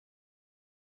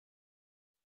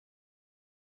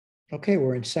Okay,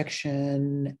 we're in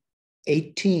section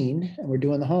 18 and we're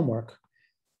doing the homework.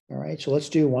 All right, so let's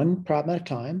do one problem at a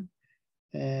time.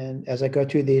 And as I go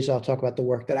through these, I'll talk about the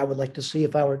work that I would like to see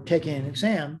if I were taking an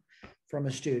exam from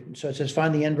a student. So it says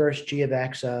find the inverse g of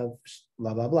x of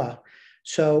blah, blah, blah.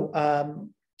 So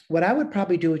what I would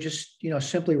probably do is just,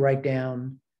 simply write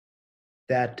down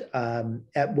that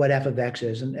at what f of x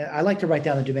is. And I like to write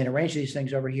down the domain and range of these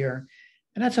things over here.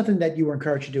 And that's something that you were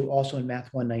encouraged to do also in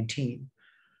Math 119.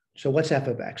 So what's f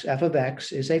of x? F of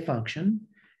x is a function,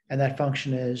 and that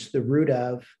function is the root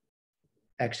of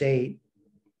x8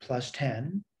 plus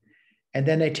 10. And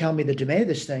then they tell me the domain of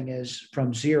this thing is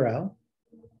from 0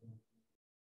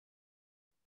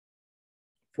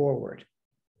 forward.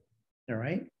 All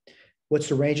right. What's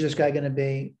the range of this guy going to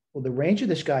be? Well, the range of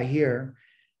this guy here,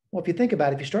 well, if you think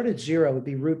about it, if you start at 0, it would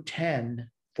be root 10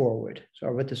 forward. So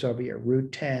I'll write this over here,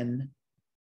 root 10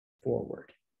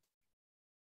 forward.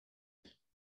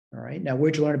 All right. Now,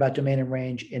 where'd you learn about domain and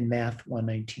range in Math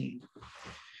 119?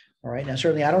 All right. Now,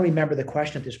 certainly, I don't remember the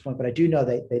question at this point, but I do know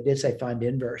they did say find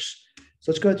inverse.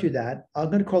 So let's go through that. I'm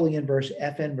going to call the inverse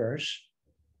F inverse.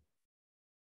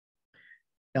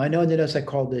 Now, I know in the notes I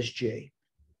called this G.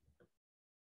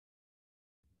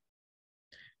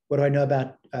 What do I know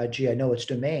about G? I know its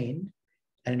domain,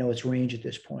 and I know its range at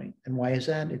this point. And why is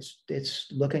that? It's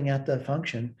looking at the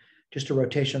function, just a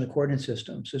rotation of the coordinate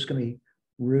system. So it's going to be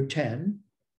root 10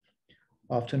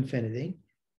 off to infinity.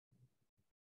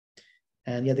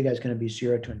 And the other guy is going to be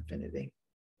 0 to infinity.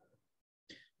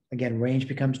 Again, range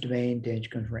becomes domain, range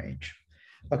becomes range.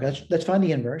 Okay, let's find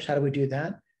the inverse. How do we do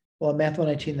that? Well, in Math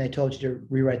 119, they told you to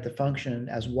rewrite the function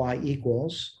as y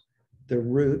equals the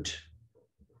root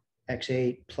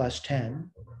x8 plus 10.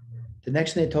 The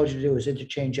next thing they told you to do is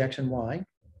interchange x and y.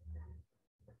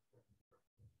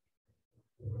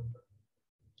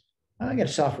 I got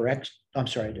to solve for x. I'm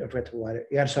sorry, I forgot the y.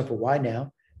 You got to solve for y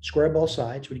now. Square both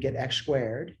sides. We get x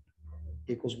squared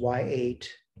equals y8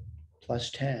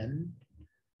 plus 10.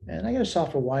 And I got to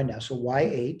solve for y now. So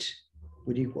y8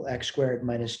 would equal x squared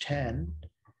minus 10.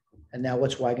 And now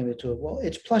what's y going to be to it? Well,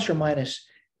 it's plus or minus.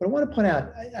 But I want to point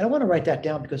out, I don't want to write that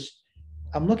down because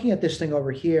I'm looking at this thing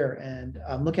over here and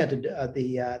I'm looking at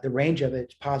the range of it,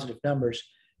 it's positive numbers.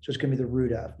 So it's going to be the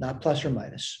root of, not plus or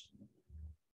minus.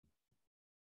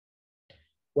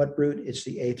 What root? It's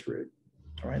the 8th root.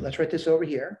 All right, let's write this over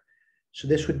here. So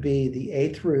this would be the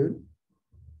 8th root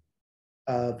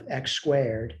of x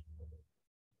squared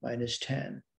minus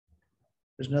 10.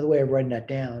 There's another way of writing that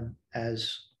down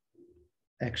as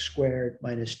x squared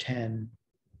minus 10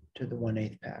 to the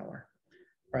 1/8 power.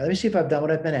 All right, let me see if I've done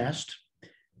what I've been asked.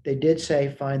 They did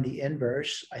say find the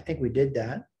inverse. I think we did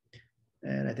that.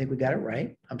 And I think we got it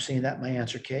right. I'm seeing that in my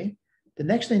answer key. The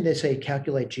next thing they say,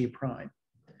 calculate G prime.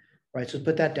 Right, so let's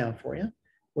put that down for you.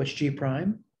 What's G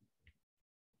prime?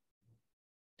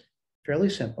 Fairly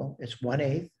simple. It's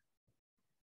 1/8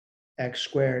 x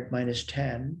squared minus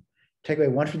 10. Take away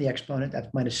 1 from the exponent,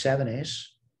 that's minus 7/8,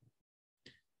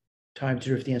 times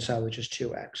the root of the inside, which is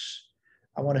 2x.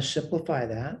 I want to simplify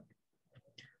that.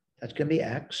 That's going to be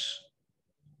x,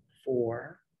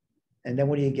 4. And then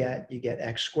what do you get? You get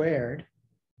x squared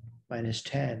minus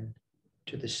 10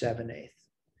 to the 7/8.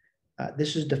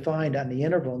 This is defined on the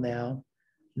interval now,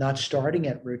 not starting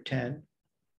at root 10.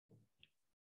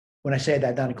 When I say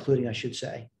that, not including, I should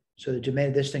say. So the domain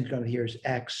of this thing's going to be here is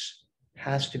x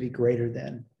has to be greater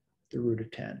than the root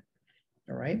of 10.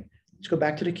 All right, let's go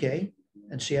back to the key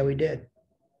and see how we did.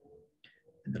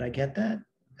 And did I get that?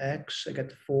 X, I got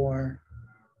the 4.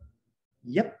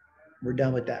 Yep, we're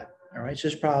done with that. All right, so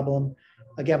this problem,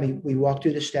 again, we walked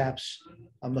through the steps.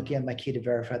 I'm looking at my key to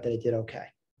verify that I did okay. All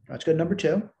right, let's go to number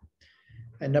 2.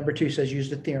 And number 2 says use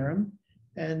the theorem.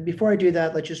 And before I do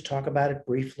that, let's just talk about it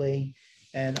briefly.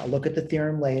 And I'll look at the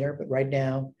theorem later. But right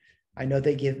now, I know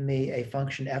they give me a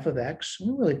function f of x.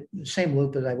 Really the same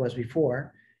loop as I was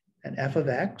before. And f of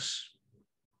x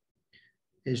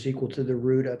is equal to the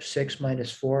root of 6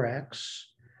 minus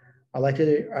 4x. I like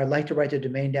to write the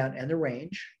domain down and the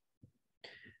range.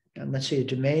 And let's see, the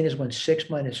domain is when 6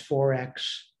 minus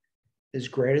 4x is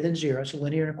greater than 0. It's a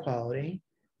linear inequality.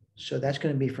 So that's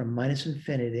going to be from minus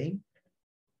infinity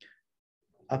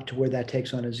up to where that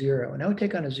takes on a 0. And I would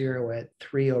take on a 0 at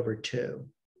 3/2.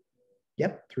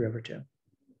 Yep, 3/2.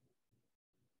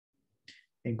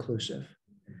 Inclusive.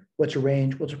 What's a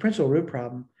range? Well, it's a principal root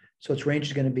problem. So its range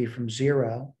is going to be from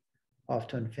 0 off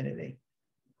to infinity.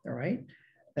 All right.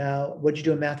 Now, what did you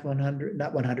do in Math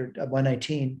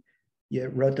 119? You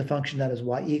wrote the function that is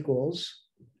y equals,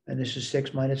 and this is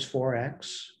 6 minus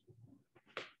 4x.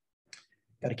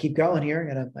 Got to keep going here.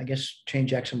 Got to, I guess,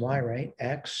 change x and y, right?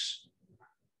 X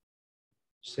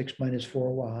 6 minus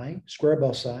 4y, square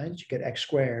both sides, you get x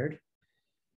squared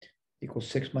equals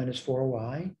 6 minus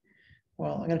 4y.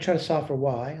 Well, I'm going to try to solve for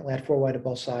y. I'll add 4y to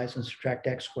both sides and subtract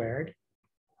x squared,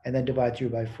 and then divide through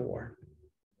by 4.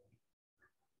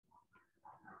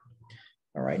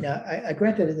 All right, now I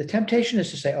grant that the temptation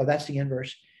is to say, oh, that's the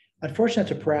inverse.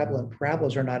 Unfortunately, it's a parabola, and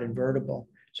parabolas are not invertible.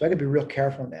 So I got to be real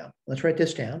careful now. Let's write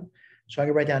this down. So I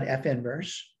can write down f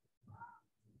inverse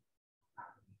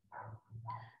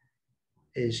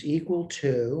is equal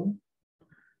to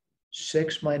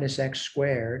 6 minus x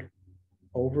squared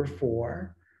over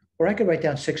 4. Or I could write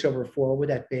down 6 over 4. What would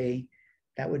that be?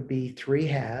 That would be 3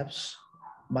 halves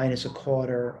minus a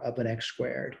quarter of an x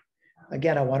squared.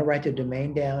 Again, I want to write the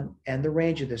domain down and the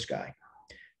range of this guy.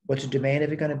 What's the domain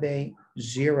of it going to be?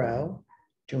 0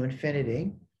 to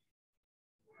infinity.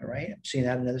 All right, I'm seeing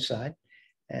that on the other side.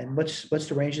 And what's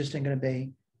the range of this thing going to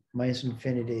be? Minus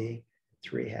infinity,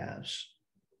 3 halves.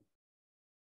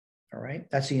 All right,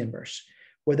 that's the inverse.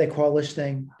 What do they call this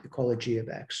thing? They call it g of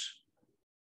x.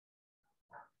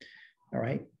 All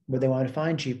right, what do they want to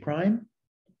find? G prime.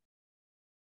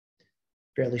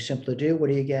 Fairly simple to do. What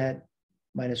do you get?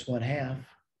 Minus 1/2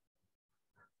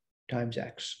 times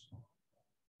x.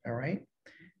 All right,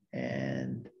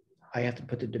 and I have to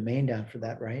put the domain down for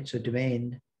that, right? So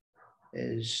domain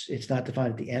is, it's not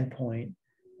defined at the endpoint.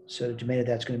 So the domain of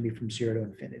that's going to be from 0 to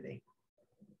infinity.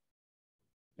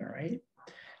 All right,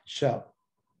 so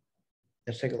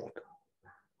let's take a look.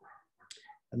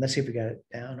 And let's see if we got it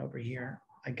down over here.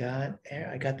 I got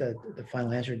the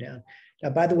final answer down. Now,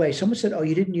 by the way, someone said, oh,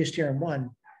 you didn't use theorem 1.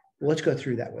 Well, let's go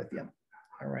through that with you.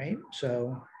 All right,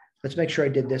 so let's make sure I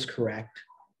did this correct.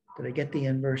 Did I get the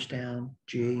inverse down?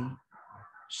 G,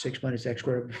 6 minus x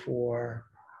squared over 4.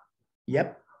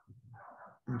 Yep,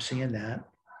 I'm seeing that.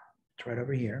 It's right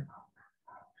over here.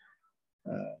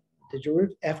 Did you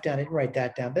root f down? I didn't write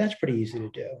that down, but that's pretty easy to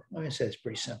do. Like I said, it's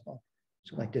pretty simple.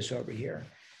 So like this over here.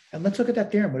 And let's look at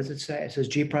that theorem. What does it say? It says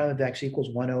g prime of x equals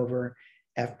 1 over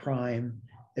f prime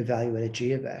evaluated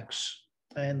g of x.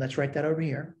 And let's write that over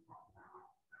here.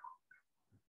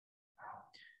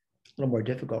 A little more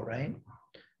difficult, right?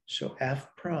 So f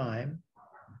prime,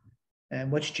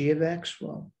 and what's g of x?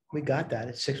 Well, we got that.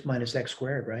 It's 6 minus x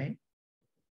squared, right?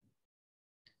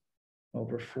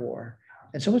 Over 4.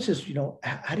 And someone says, you know,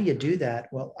 how do you do that?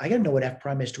 Well, I got to know what f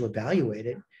prime is to evaluate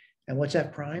it. And what's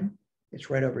f prime? It's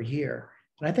right over here.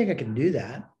 And I think I can do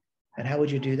that. And how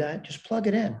would you do that? Just plug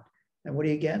it in. And what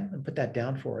do you get? I'll put that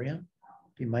down for you.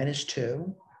 Be minus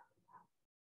 2.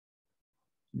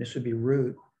 And this would be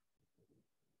root.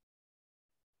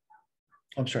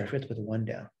 I'm sorry, I forgot to put the 1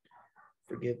 down.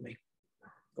 Forgive me.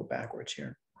 Go backwards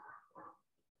here.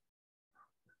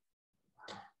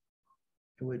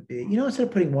 It would be, you know, instead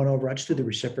of putting 1 over, I'll just do the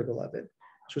reciprocal of it.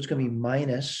 So it's going to be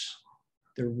minus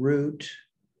the root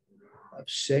of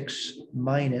 6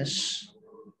 minus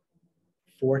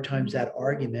 4 times that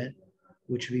argument,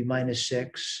 which would be minus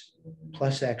 6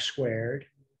 plus x squared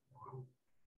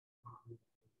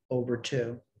over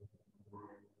 2.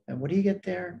 And what do you get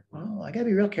there? Well, I got to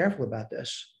be real careful about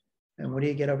this. And what do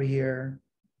you get over here?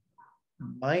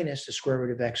 Minus the square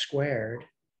root of x squared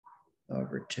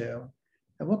over 2.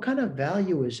 And what kind of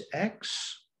value is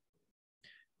x?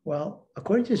 Well,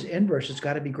 according to this inverse, it's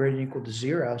got to be greater than or equal to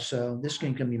 0. So this is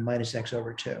going to be minus x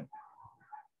over 2.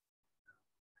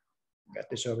 Got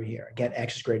this over here. Again,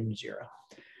 x is greater than 0. All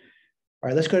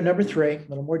right, let's go to number 3, a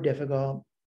little more difficult.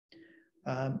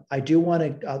 I do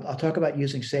want to, I'll talk about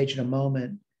using SAGE in a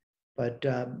moment, but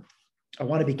I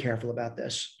want to be careful about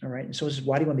this. All right, and so this is,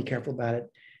 why do you want to be careful about it?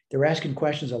 They're asking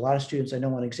questions. A lot of students I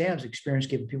know on exams experience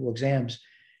giving people exams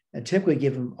and typically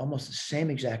give them almost the same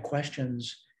exact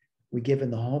questions we give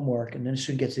in the homework. And then the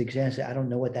student gets the exam and say, I don't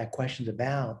know what that question's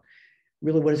about.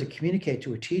 Really, what does it communicate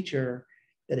to a teacher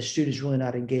that a student is really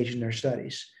not engaged in their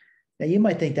studies? Now, you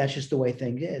might think that's just the way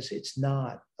things is. It's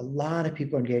not. A lot of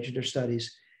people are engaged in their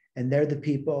studies, and they're the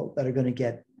people that are going to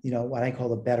get, you know, what I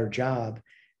call a better job.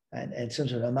 And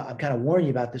sometimes I'm kind of warning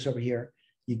you about this over here.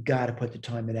 You got to put the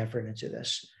time and effort into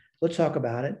this. Let's talk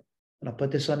about it. And I'll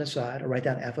put this on the side. I'll write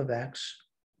down f of x.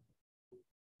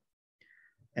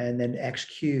 And then x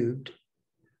cubed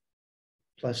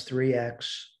plus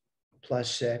 3x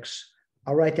plus 6.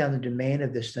 I'll write down the domain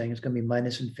of this thing. It's going to be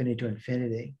minus infinity to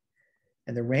infinity.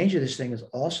 And the range of this thing is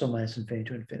also minus infinity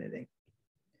to infinity.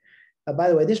 By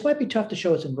the way, this might be tough to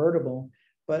show it's invertible,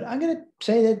 but I'm going to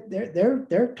say that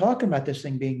they're talking about this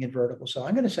thing being invertible. So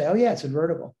I'm going to say, oh yeah, it's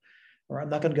invertible. Or I'm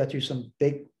not going to go through some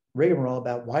big rigmarole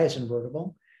about why it's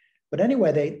invertible. But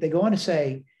anyway, they go on to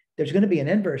say there's going to be an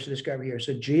inverse of this guy over here.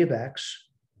 So g of x,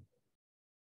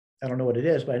 I don't know what it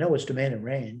is, but I know it's domain and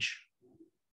range.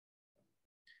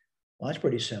 Well, that's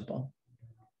pretty simple,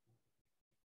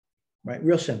 right?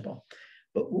 Real simple.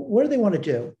 But what do they want to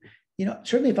do? You know,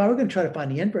 certainly if I were going to try to find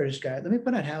the inverse guy, let me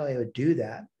point out how I would do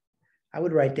that. I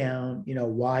would write down, you know,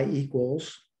 y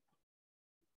equals,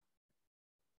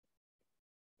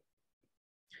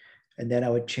 and then I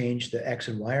would change the x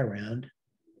and y around.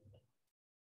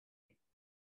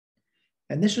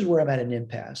 And this is where I'm at an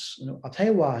impasse. I'll tell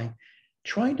you why.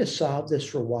 Trying to solve this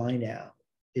for y now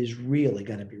is really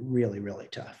going to be really, really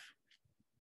tough.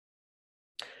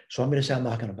 So I'm going to say I'm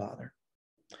not going to bother.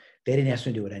 They didn't ask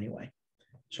me to do it anyway.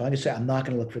 So I'm going to say I'm not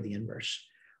going to look for the inverse.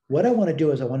 What I want to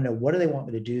do is I want to know, what do they want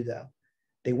me to do though?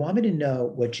 They want me to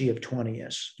know what g of 20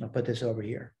 is. I'll put this over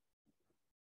here.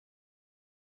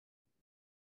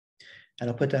 And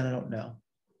I'll put down, I don't know.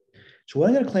 So what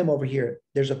I'm going to claim over here,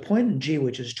 there's a point in g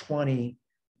which is 20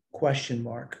 question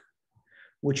mark,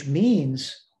 which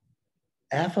means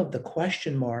f of the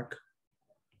question mark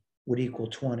would equal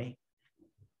 20.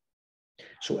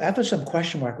 So f of some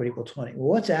question mark would equal 20. Well,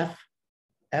 what's f?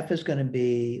 F is going to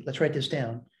be, let's write this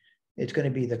down. It's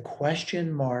going to be the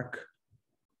question mark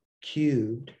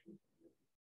cubed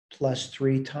plus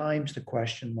 3 times the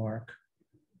question mark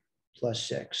plus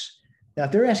 6. Now,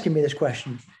 if they're asking me this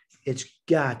question, it's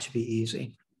got to be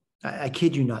easy. I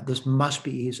kid you not, this must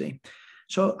be easy.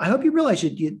 So I hope you realize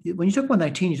that when you took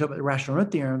 119, you talk about the rational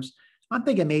root theorems. I'm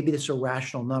thinking maybe this is a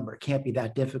rational number. It can't be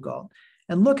that difficult.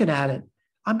 And looking at it,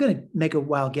 I'm going to make a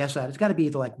wild guess at it. It's got to be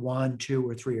either like 1, 2,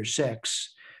 or 3, or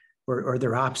 6, or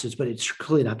they're opposites, but it's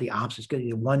clearly not the opposite. It's going to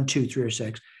be 1, 2, 3, or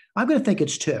 6. I'm going to think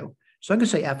it's 2. So I'm going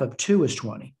to say f of 2 is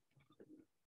 20.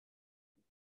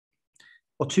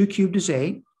 Well, 2 cubed is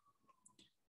 8.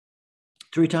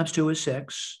 3 times 2 is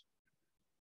 6.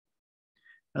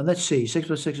 Now let's see, 6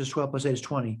 plus 6 is 12 plus 8 is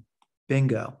 20.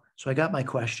 Bingo. So I got my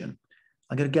question.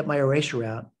 I'm going to get my eraser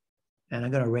out, and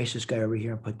I'm going to erase this guy over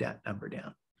here and put that number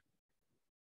down.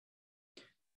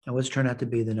 And what's turned out to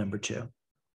be the number 2.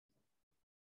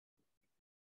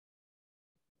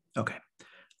 Okay,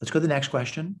 let's go to the next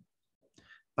question.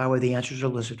 By the way, the answers are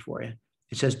listed for you.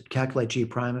 It says calculate g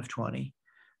prime of 20.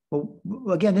 Well,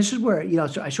 again, this is where, you know,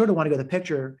 so I sort of want to go to the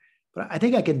picture, but I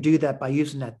think I can do that by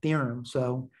using that theorem.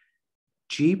 So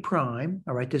g prime,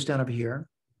 I'll write this down over here,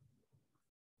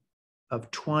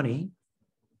 of 20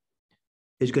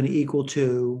 is going to equal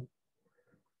to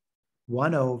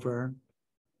 1 over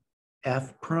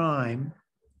f prime,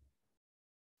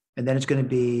 and then it's going to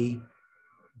be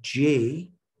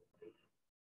g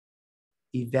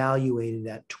evaluated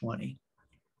at 20.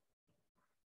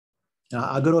 Now,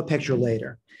 I'll go to a picture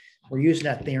later. We're using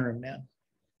that theorem now.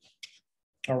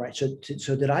 All right, so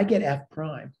did I get f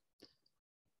prime?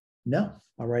 No,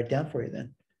 I'll write it down for you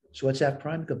then. So what's f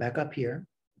prime? Go back up here.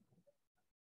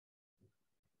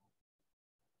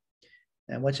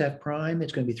 And what's f prime?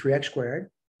 It's going to be 3x squared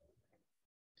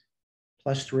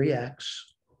plus 3x.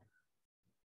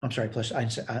 I'm sorry, plus, I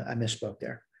misspoke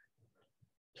there.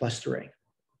 Plus 3,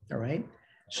 all right?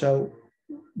 So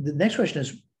the next question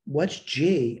is, what's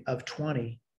g of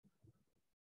 20?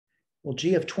 Well,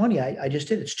 g of 20, I just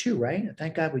did, it's 2, right?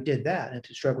 Thank God we did that. I have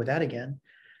to struggle with that again.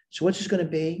 So what's this going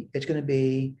to be? It's going to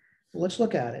be, well, let's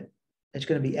look at it. It's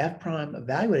going to be f prime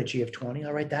evaluated g of 20.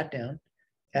 I'll write that down.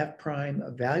 F prime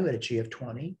evaluated g of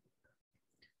 20.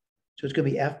 So it's going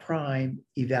to be f prime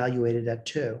evaluated at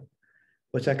 2.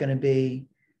 What's that going to be?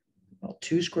 Well,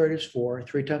 2 squared is 4.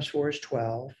 3 times 4 is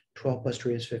 12. 12 plus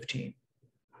 3 is 15.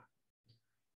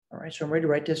 All right, so I'm ready to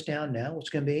write this down now. What's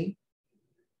going to be?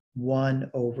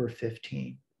 1 over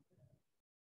 15.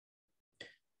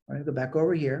 All right, go back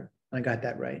over here. I got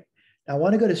that right. Now I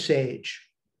want to go to Sage.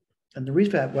 And the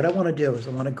reason for that, what I want to do is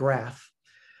I want to graph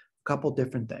a couple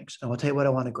different things. And I'll tell you what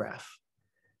I want to graph.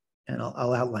 And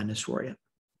I'll outline this for you.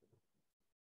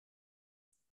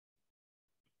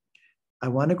 I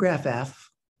want to graph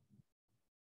f.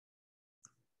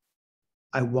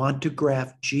 I want to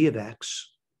graph g of x.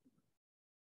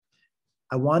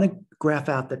 I want to graph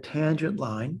out the tangent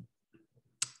line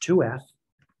to f,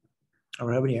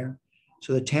 right over here.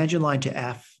 So the tangent line to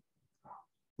f,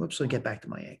 whoops, let me get back to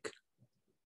my ink.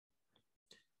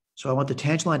 So I want the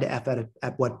tangent line to f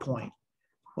at what point?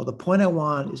 Well, the point I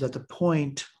want is at the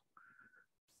point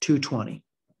 220.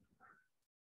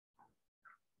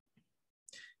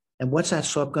 And what's that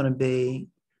slope going to be?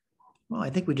 Well, I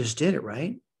think we just did it,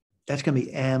 right? That's going to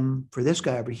be m for this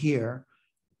guy over here.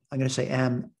 I'm going to say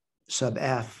m sub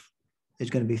f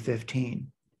is going to be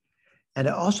 15. And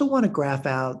I also want to graph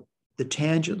out the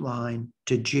tangent line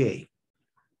to g.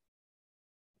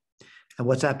 And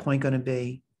what's that point going to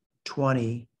be?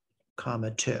 20, comma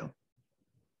 2.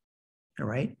 All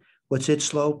right. What's its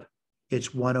slope?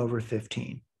 It's 1 over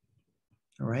 15.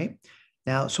 All right.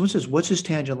 Now, someone says, what's this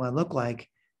tangent line look like?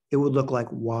 It would look like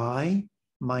y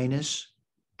minus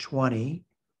 20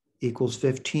 equals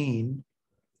 15,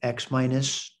 x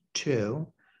minus 2.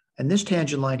 And this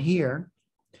tangent line here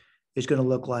is going to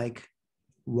look like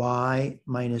y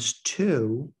minus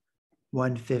 2,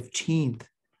 1/15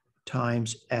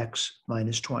 times x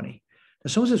minus 20. Now,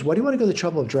 someone says, why do you want to go to the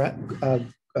trouble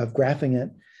of graphing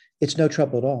it? It's no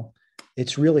trouble at all.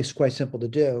 It's really quite simple to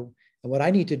do. And what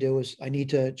I need to do is I need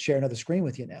to share another screen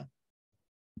with you now.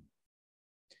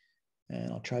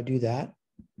 And I'll try to do that.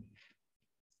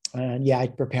 And yeah, I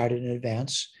prepared it in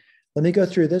advance. Let me go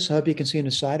through this. I hope you can see on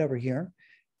the side over here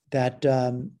that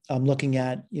I'm looking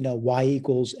at, y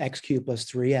equals x cubed plus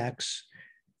 3x.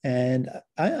 And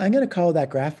I'm going to color that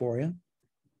graph for you.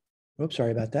 Oops,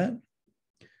 sorry about that.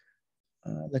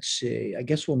 Let's see. I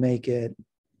guess we'll make it,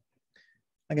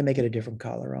 I can make it a different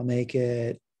color. I'll make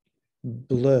it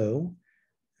blue.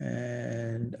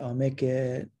 And I'll make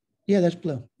it, yeah, that's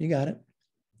blue. You got it.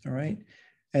 All right.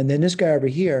 And then this guy over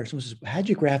here, someone says, how'd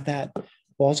you graph that?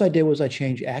 Well, all I did was I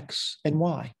changed x and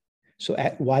y. So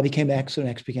y became x and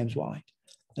x becomes y.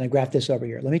 And I graphed this over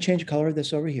here. Let me change the color of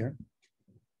this over here.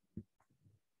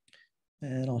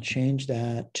 And I'll change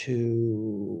that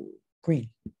to green.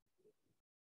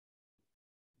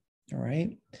 All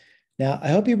right. Now, I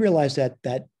hope you realize that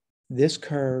this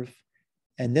curve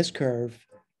and this curve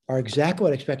are exactly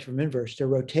what I expect from inverse. They're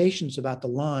rotations about the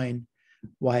line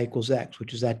y equals x,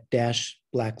 which is that dashed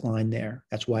black line there.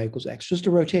 That's y equals x, just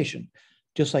a rotation,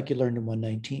 just like you learned in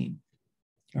 119.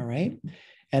 All right.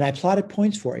 And I plotted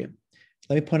points for you.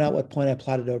 Let me point out what point I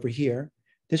plotted over here.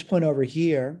 This point over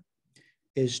here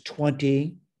is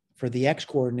 20 for the x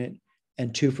coordinate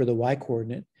and 2 for the y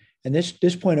coordinate. And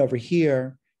this point over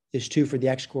here is 2 for the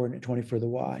x coordinate, 20 for the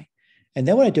y. And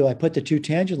then what I do, I put the two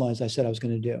tangent lines I said I was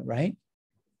going to do, right?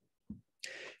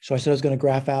 So I said I was going to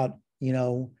graph out,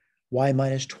 y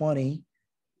minus 20.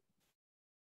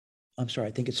 I'm sorry,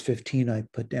 I think it's 15 I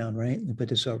put down, right? Let me put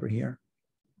this over here.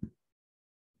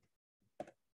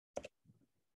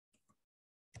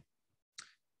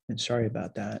 And sorry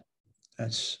about that. I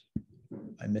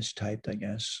mistyped, I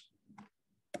guess.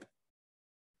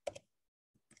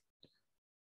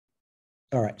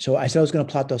 All right, so I said I was going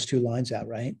to plot those two lines out,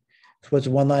 right? So what's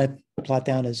one line I plot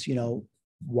down is,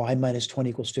 y minus 20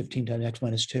 equals 15 times x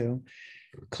minus 2.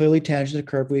 Clearly tangent the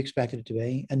curve we expected it to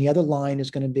be. And the other line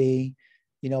is going to be,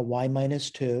 y minus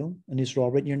 2. And these are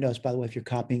all written in your notes, by the way, if you're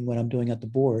copying what I'm doing at the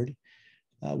board.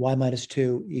 Y minus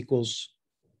 2 equals,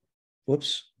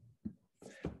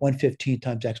 1/15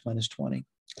 times x minus 20.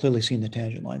 Clearly seeing the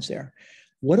tangent lines there.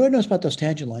 What do I notice about those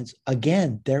tangent lines?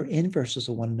 Again, they're inverses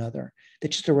of one another.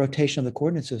 That's just a rotation of the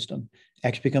coordinate system.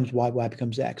 X becomes y, y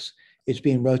becomes x. It's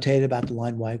being rotated about the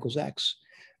line y equals x.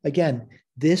 Again,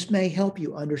 this may help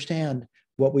you understand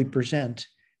what we present.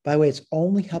 By the way, it's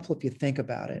only helpful if you think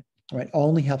about it, right?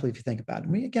 Only helpful if you think about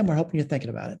it. Again, we're helping you thinking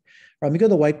about it. All right, let me go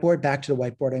to the whiteboard, back to the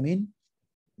whiteboard,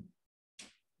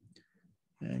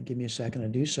 And give me a second to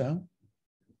do so.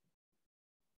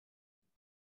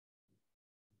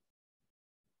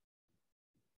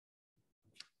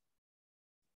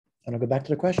 And I'll go back to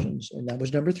the questions. And that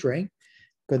was number 3.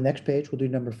 Go to the next page. We'll do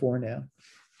number 4 now.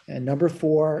 And number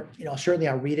 4, certainly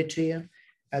I'll read it to you.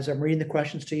 As I'm reading the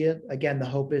questions to you, again, the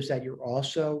hope is that you're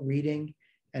also reading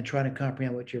and trying to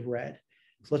comprehend what you've read.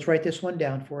 So let's write this one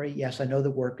down for you. Yes, I know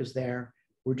the work is there.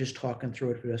 We're just talking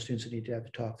through it for those students that need to have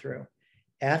to talk through.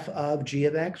 F of g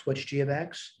of x, what's g of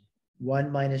x?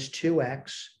 1 minus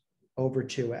 2x over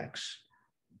 2x.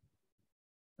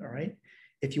 All right.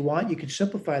 If you want, you can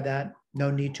simplify that. No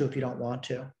need to if you don't want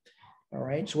to. All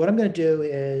right. So what I'm going to do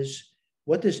is,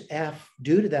 what does f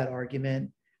do to that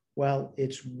argument? Well,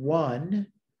 it's 1,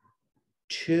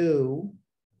 2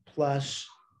 plus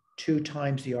 2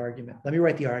 times the argument. Let me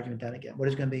write the argument down again. What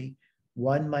is going to be?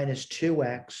 1 minus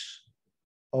 2x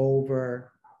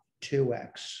over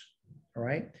 2x. All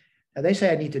right. Now they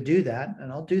say I need to do that,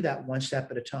 and I'll do that one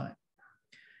step at a time.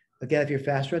 Again, if you're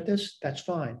faster at this, that's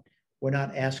fine. We're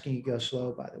not asking you to go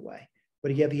slow, by the way. What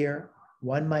do you have here?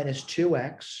 1 minus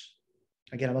 2x.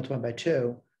 Again, I'm multiplying by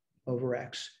 2 over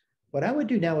x. What I would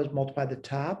do now is multiply the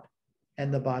top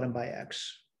and the bottom by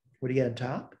x. What do you get on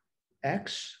top?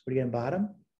 X. What do you get on bottom?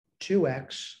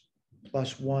 2x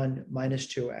plus 1 minus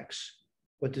 2x.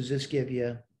 What does this give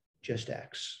you? Just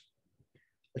x.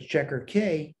 Let's check our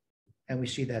key, and we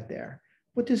see that there.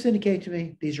 What does this indicate to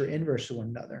me? These are inverse to one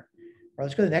another. All right,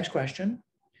 let's go to the next question.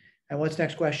 And what's the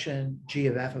next question? G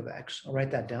of f of x. I'll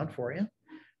write that down for you.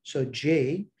 So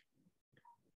g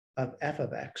of f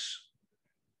of x.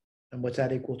 And what's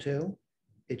that equal to?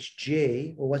 It's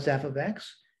g. Well, what's f of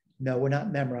x? No, we're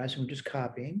not memorizing. We're just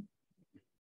copying.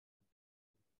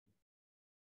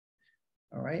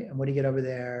 All right, and what do you get over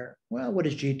there? Well, what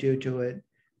does G do to it?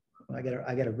 Well,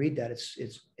 I gotta read that.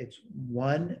 It's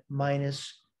 1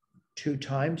 minus 2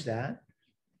 times that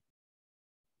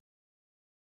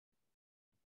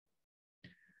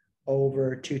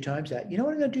over 2 times that. You know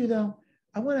what I'm gonna do though?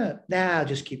 I wanna, I'll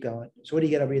just keep going. So what do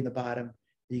you get over here in the bottom?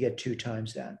 You get 2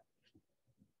 times that.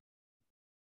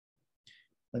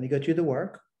 Let me go through the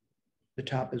work. The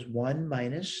top is 1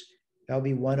 minus, that'll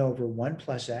be 1 over 1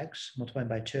 plus x multiplied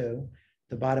by 2.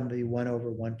 The bottom will be 1 over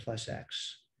 1 plus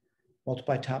x.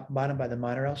 Multiply top and bottom by the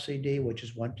minor LCD, which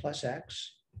is 1 plus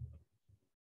x.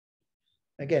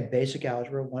 Again, basic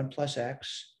algebra, 1 plus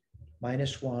x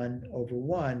minus 1 over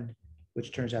 1,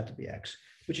 which turns out to be x,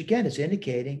 which again is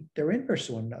indicating they're inverse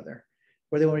to one another.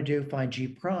 What do they want to do? Find g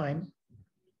prime.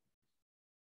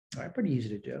 All right, pretty easy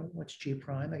to do. What's g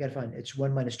prime? I got to find, it's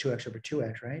 1 minus 2x over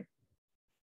 2x, right?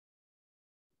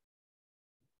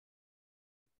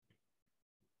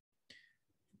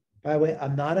 By the way,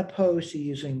 I'm not opposed to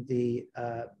using the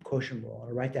quotient rule.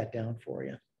 I'll write that down for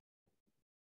you.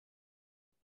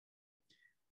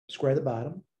 Square the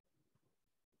bottom.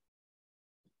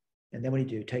 And then what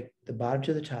do? Take the bottom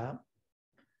to the top,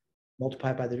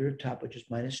 multiply by the root of the top, which is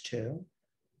minus 2,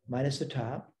 minus the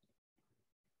top,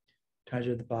 times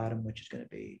root of the bottom, which is going to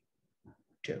be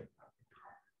 2.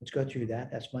 Let's go through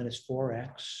that. That's minus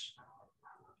 4x,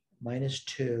 minus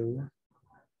 2,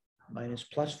 minus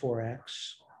plus 4x,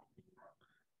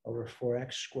 over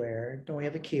 4x squared. Don't we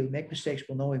have a key? We make mistakes,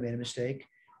 we'll know we made a mistake.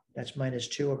 That's minus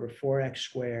 2 over 4x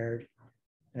squared.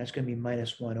 And that's going to be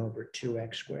minus 1 over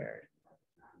 2x squared.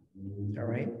 All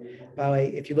right. By the way,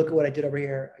 if you look at what I did over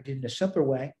here, I did it in a simpler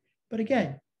way. But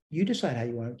again, you decide how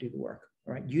you want to do the work.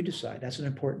 All right. You decide. That's an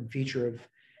important feature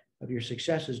of your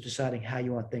success, is deciding how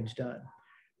you want things done. All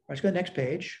right, let's go to the next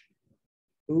page.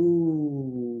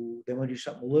 Ooh, they want to do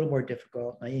something a little more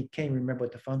difficult. I can't even remember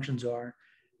what the functions are,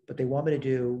 but they want me to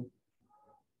do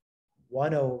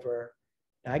 1 over,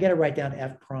 now I got to write down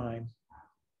f prime,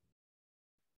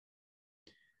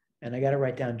 and I got to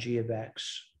write down g of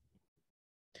x.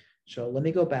 So let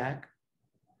me go back,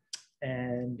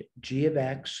 and g of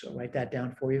x, I'll write that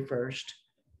down for you first,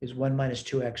 is 1 minus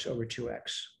 2x over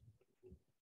 2x.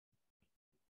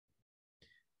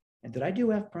 And did I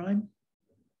do f prime?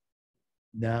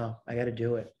 No, I got to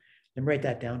do it. Let me write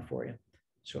that down for you.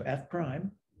 So f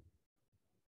prime,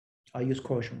 I'll use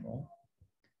quotient rule.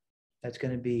 That's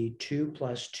going to be 2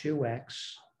 plus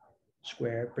 2x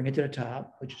squared. Bring it to the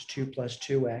top, which is 2 plus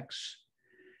 2x.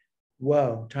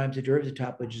 Whoa, times the derivative of the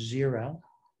top, which is 0,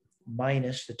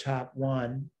 minus the top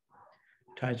 1,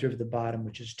 times the derivative of the bottom,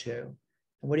 which is 2.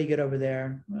 And what do you get over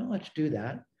there? Well, let's do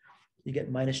that. You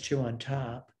get minus 2 on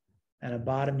top, and at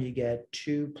bottom you get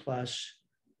 2 plus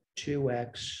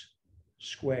 2x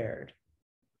squared.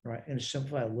 All right, I'm going to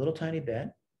simplify a little tiny bit.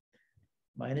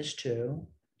 Minus 2,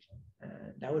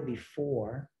 and that would be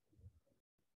 4.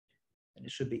 And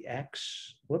this would be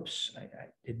x. Whoops, I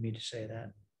didn't mean to say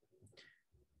that.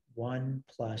 1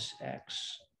 plus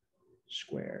x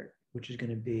squared, which is going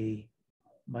to be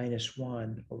minus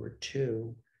 1 over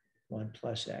 2, 1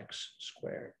 plus x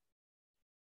squared.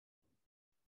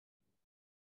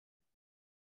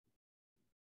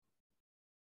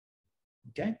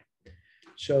 Okay,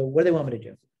 so what do they want me to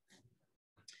do?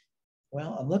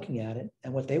 Well, I'm looking at it,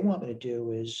 and what they want me to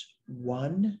do is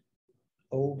 1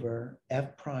 over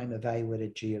f prime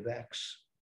evaluated g of x.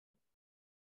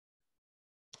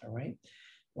 All right.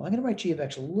 Well, I'm going to write g of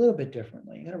x a little bit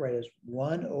differently. I'm going to write it as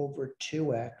 1 over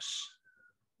 2x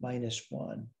minus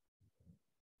 1.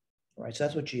 All right, so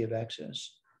that's what g of x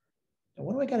is. Now,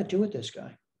 what do I got to do with this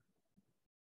guy?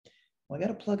 Well, I got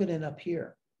to plug it in up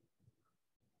here.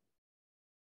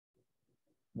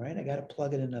 Right, I got to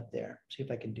plug it in up there. See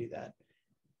if I can do that.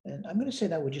 And I'm going to say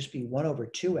that would just be 1 over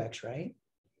 2x, right?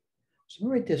 So let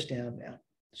me write this down now.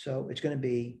 So it's going to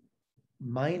be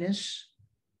minus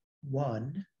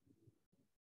 1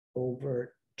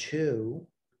 over 2.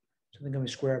 So I'm going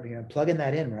to square over here. I'm plugging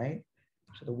that in, right?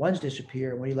 So the 1's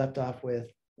disappear. And what are you left off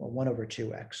with? Well, 1 over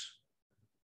 2x.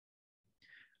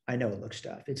 I know it looks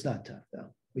tough. It's not tough,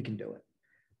 though. We can do it.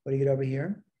 What do you get over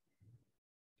here?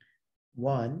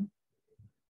 1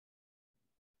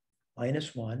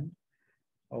 minus 1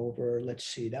 over, let's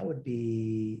see, that would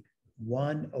be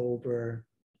 1 over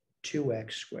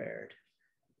 2x squared.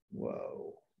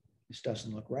 Whoa, this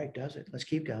doesn't look right, does it? Let's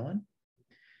keep going.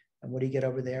 And what do you get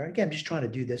over there? Again, I'm just trying to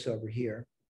do this over here.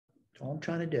 That's all I'm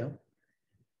trying to do.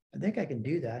 I think I can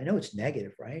do that. I know it's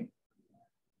negative, right?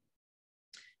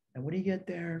 And what do you get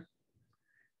there?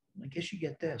 I guess you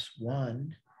get this,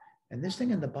 1. And this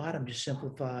thing in the bottom just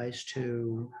simplifies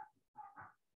to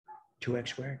 2x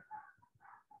squared.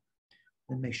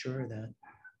 Let me make sure of that.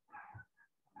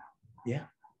 Yeah.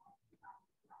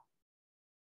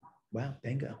 Wow,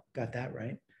 bingo. Got that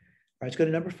right. All right, let's go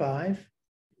to number 5.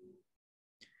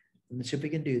 Let's see if we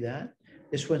can do that.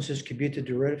 This one says compute the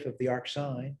derivative of the arc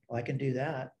sine. Well, I can do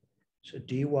that. So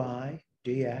dy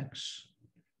dx,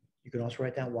 you can also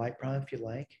write down y prime if you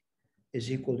like,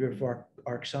 is equal to derivative of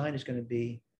arc sine is going to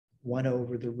be 1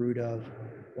 over the root of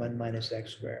 1 minus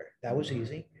x squared. That was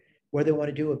easy. What do they want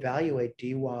to do? Evaluate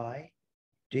dy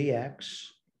dx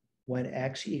when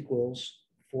x equals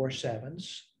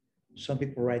 4/7. Some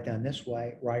people write down this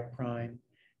way, y prime,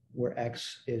 where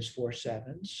x is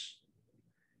 4/7.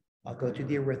 I'll go through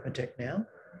the arithmetic now.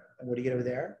 And what do you get over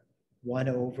there? 1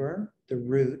 over the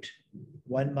root,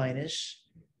 1 minus,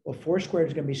 well, 4 squared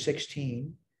is going to be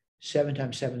 16. 7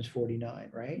 times 7 is 49,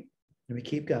 right? Let me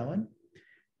keep going.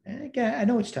 And again, I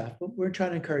know it's tough, but we're trying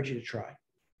to encourage you to try.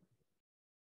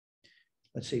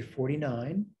 Let's see,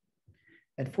 49.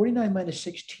 And 49 minus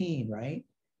 16, right?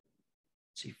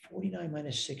 Let's see, 49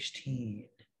 minus 16.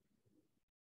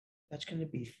 That's going to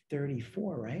be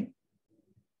 34, right?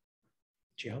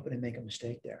 Gee, I hope I didn't make a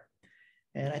mistake there.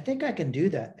 And I think I can do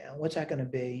that now. What's that going to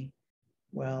be?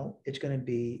 Well, it's going to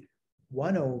be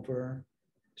 1 over,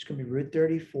 it's going to be root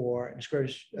 34, and the square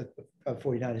root of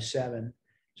 49 is 7.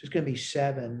 So it's going to be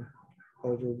 7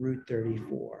 over root 34.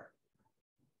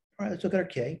 All right, let's look at our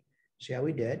k, see how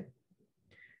we did.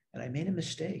 And I made a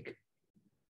mistake.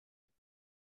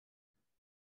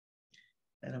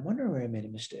 And I'm wondering where I made a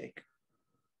mistake.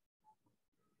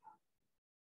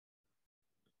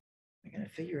 I got to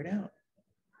figure it out.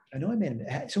 I know I made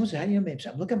a, someone said, how do you make a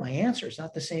mistake? Look at my answer. It's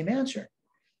not the same answer.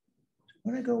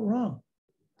 Where did I go wrong?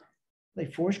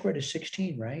 Like 4 squared is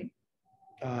 16, right?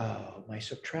 Oh, my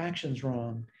subtraction's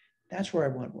wrong. That's where I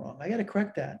went wrong. I got to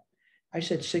correct that. I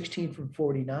said 16 from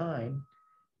 49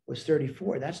 was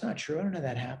 34. That's not true. I don't know how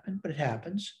that happened, but it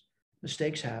happens.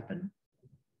 Mistakes happen.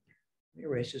 Let me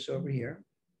erase this over here.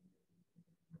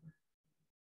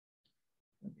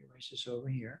 Let me erase this over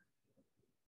here.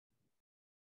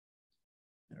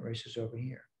 And erase this over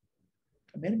here.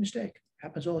 I made a mistake.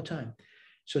 Happens all the time.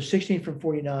 So 16 from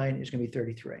 49 is going to be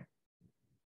 33.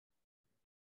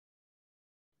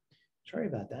 Sorry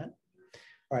about that.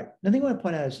 All right. Another thing I want to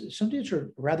point out is some students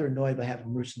are rather annoyed by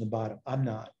having roots in the bottom. I'm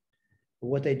not. But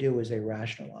what they do is they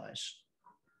rationalize.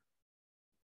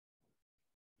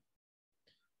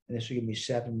 And this will give me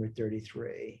 7 root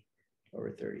 33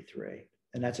 over 33.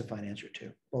 And that's a fine answer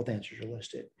too. Both answers are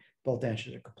listed. Both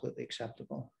answers are completely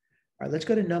acceptable. All right, let's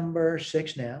go to number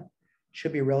 6 now.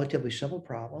 Should be a relatively simple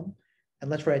problem. And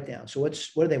let's write it down. So what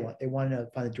do they want? They want to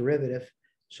find the derivative.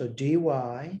 So dy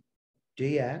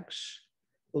dx.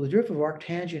 Well, the derivative of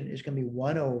arctangent is going to be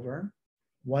 1 over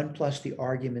 1 plus the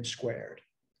argument squared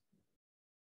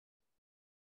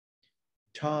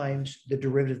times the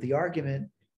derivative of the argument,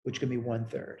 which can be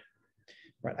 1/3.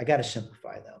 Right, I got to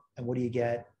simplify though. And what do you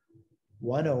get?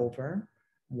 1 over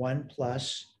 1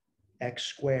 plus x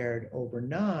squared over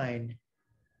 9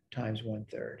 times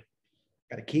 1/3.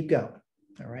 Got to keep going.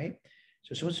 All right.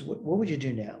 So someone says, what would you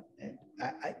do now? And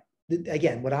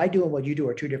again, what I do and what you do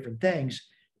are two different things,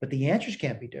 but the answers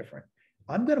can't be different.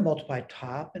 I'm going to multiply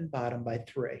top and bottom by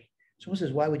 3. Someone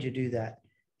says, why would you do that?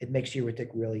 It makes the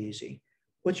arithmetic really easy.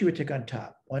 What's your arithmetic on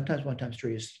top? 1 times 1 times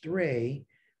 3 is 3.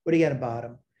 What do you get on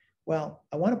bottom? Well,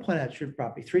 I want to point out truth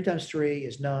property. 3 times 3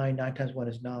 is 9. 9 times 1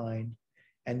 is 9.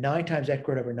 And 9 times x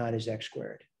squared over 9 is x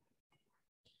squared.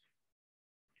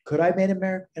 Could I have made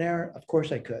an error? Of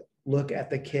course I could. Look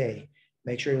at the k.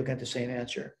 Make sure you look at the same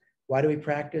answer. Why do we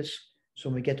practice? So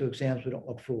when we get to exams, we don't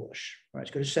look foolish. All right,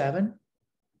 let's go to 7.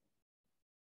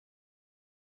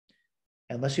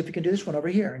 And let's see if we can do this one over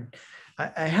here. And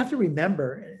I have to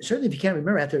remember, certainly if you can't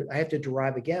remember, I have to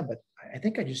derive again, but I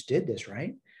think I just did this,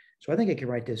 right? So I think I can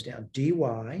write this down. dy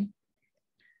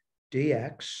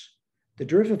dx. The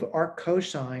derivative of arc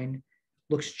cosine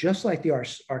looks just like the arc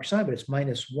sine, but it's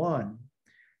 -1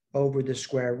 over the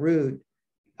square root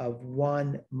of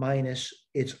 1 minus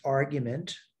its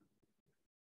argument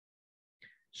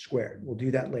squared. We'll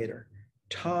do that later.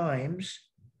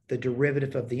 Times the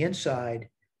derivative of the inside,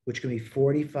 which can be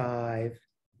 45x4.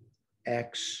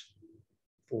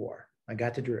 I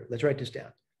got the derivative. Let's write this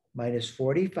down. Minus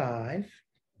 45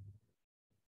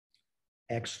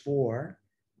 x4.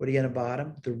 What do you get on the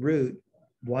bottom? The root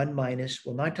 1 minus,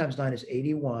 well, 9 times 9 is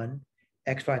 81.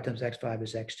 x5 times x5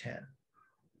 is x10.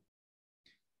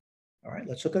 All right,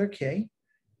 let's look at our k.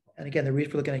 And again, the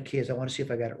reason for looking at k is I want to see if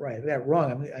I got it right. If I got it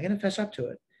wrong, I'm going to fess up to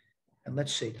it. And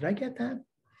let's see, did I get that?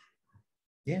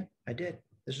 Yeah, I did.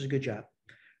 This is a good job.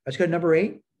 Let's go to number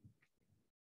 8.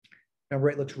 Number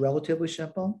 8 looks relatively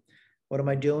simple. What am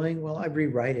I doing? Well, I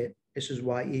rewrite it. This is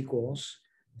y equals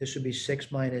This would be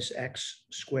 6 minus x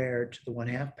squared to the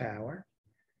 1/2 power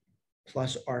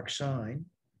plus arc sine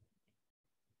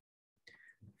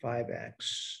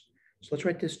 5x. So let's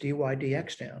write this dy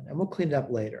dx down, and we'll clean it up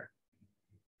later.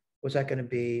 What's that going to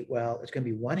be? Well, it's going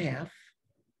to be 1/2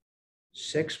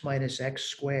 6 minus x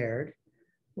squared.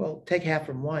 Well, take half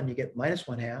from 1, you get minus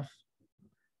 1/2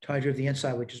 times root of the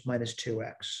inside, which is minus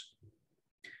 2x.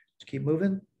 Let's keep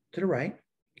moving to the right,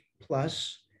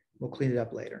 plus, we'll clean it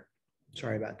up later.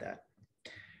 Sorry about that.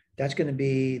 That's going to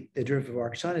be, the derivative of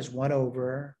arc sine is 1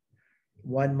 over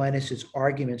 1 minus its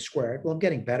argument squared. Well, I'm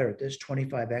getting better at this,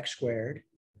 25x squared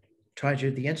times root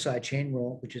of the inside chain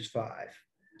rule, which is 5.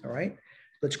 All right,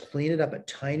 let's clean it up a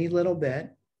tiny little bit.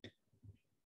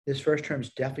 This first term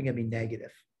is definitely going to be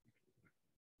negative.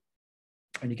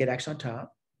 And you get x on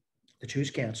top, the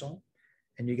 2's cancel,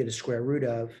 and you get a square root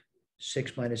of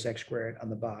 6 minus x squared on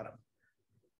the bottom,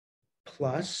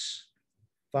 plus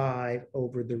 5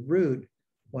 over the root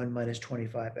 1 minus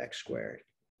 25x squared.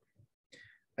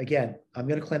 Again, I'm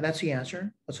going to claim that's the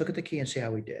answer. Let's look at the key and see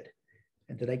how we did.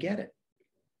 And did I get it?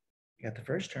 I got the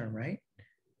first term, right?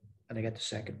 And I got the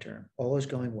second term. All is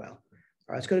going well. All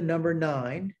right, let's go to number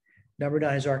 9. Number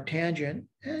 9 is arctangent.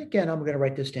 And again, I'm going to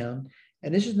write this down.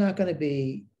 And this is not going to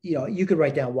be, you could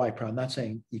write down y prime. I'm not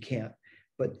saying you can't,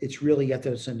 but it's really, you have to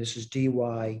understand this is dy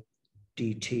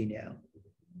dt now.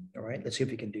 All right, let's see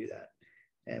if we can do that.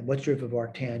 And what's the derivative of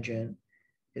arctangent?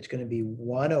 It's going to be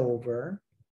 1 over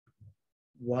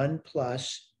 1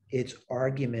 plus its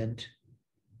argument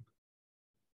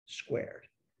squared.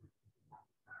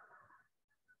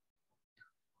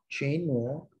 Chain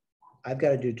rule, I've got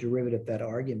to do derivative of that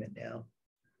argument now.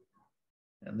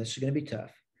 And this is going to be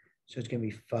tough. So it's going to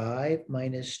be 5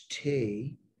 minus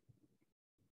t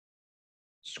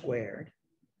squared.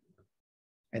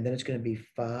 And then it's going to be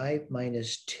 5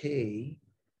 minus t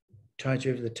times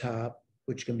derivative of the top,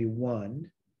 which is going to be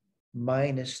 1,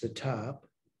 minus the top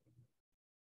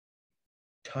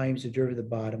times the derivative of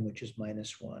the bottom, which is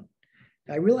minus 1.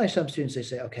 Now, I realize some students, they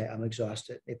say, okay, I'm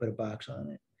exhausted. They put a box on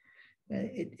it.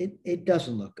 It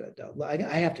doesn't look good, though. I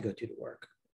have to go through the work.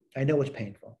 I know it's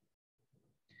painful.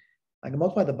 I can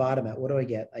multiply the bottom out. What do I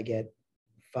get? I get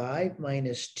 5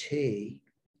 minus t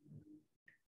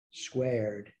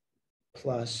squared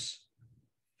plus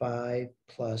 5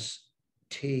 plus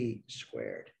t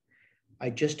squared.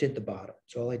 I just did the bottom.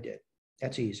 That's all I did.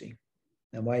 That's easy.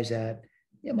 And why is that?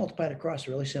 Yeah, multiply it across.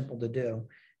 Really simple to do.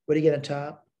 What do you get on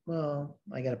top? Well,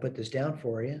 I got to put this down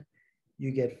for you.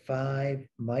 You get 5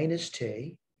 minus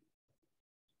t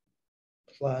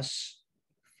plus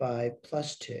 5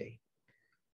 plus t.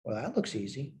 Well, that looks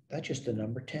easy. That's just the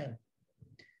number 10.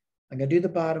 I'm going to do the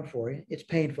bottom for you. It's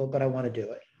painful, but I want to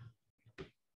do it.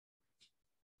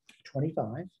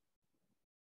 25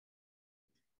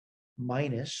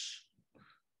 minus,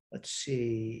 let's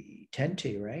see,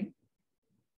 10t, right?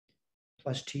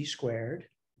 Plus t squared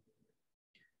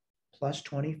plus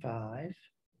 25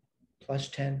 plus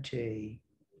 10t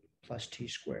plus t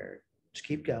squared. Let's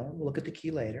keep going. We'll look at the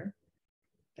key later.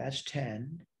 That's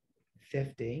 10,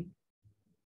 50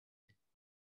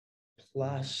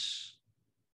 plus,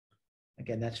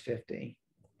 again, that's 50.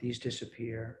 These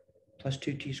disappear, plus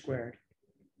 2t squared.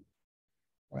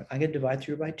 All right, I'm going to divide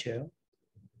through by 2.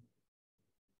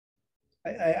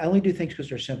 I only do things because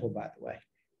they're simple, by the way.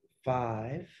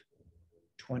 5,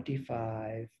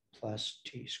 25 plus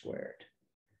t squared.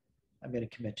 I'm going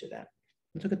to commit to that.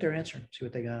 Let's look at their answer, see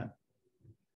what they got.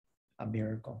 A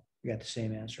miracle. We got the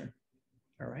same answer.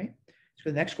 All right. So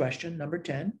the next question, number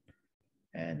 10.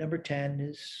 And number 10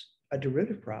 is a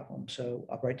derivative problem. So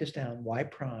I'll write this down, y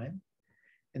prime.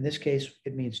 In this case,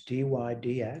 it means dy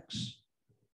dx.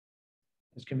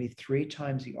 It's going to be 3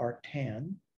 times the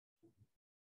arctan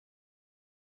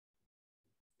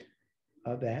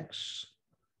of x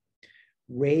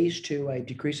raised to, I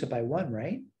decrease it by 1,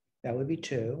 right? That would be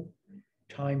 2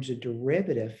 times the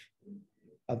derivative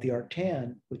of the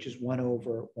arctan, which is 1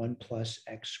 over 1 plus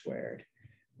x squared.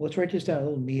 Well, let's write this down a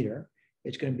little neater.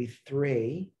 It's going to be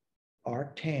 3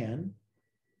 arctan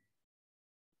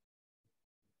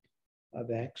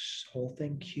of x, whole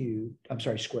thing cubed,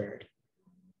 squared,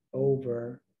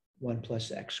 over 1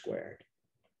 plus x squared.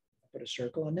 Put a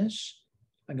circle on this.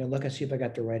 I'm going to look and see if I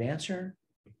got the right answer.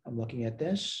 I'm looking at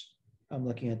this. I'm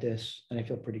looking at this, and I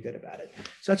feel pretty good about it.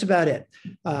 So that's about it.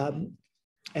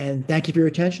 And thank you for your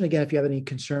attention. Again, if you have any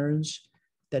concerns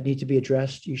that need to be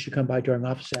addressed, you should come by during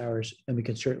office hours, and we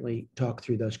can certainly talk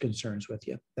through those concerns with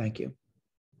you. Thank you.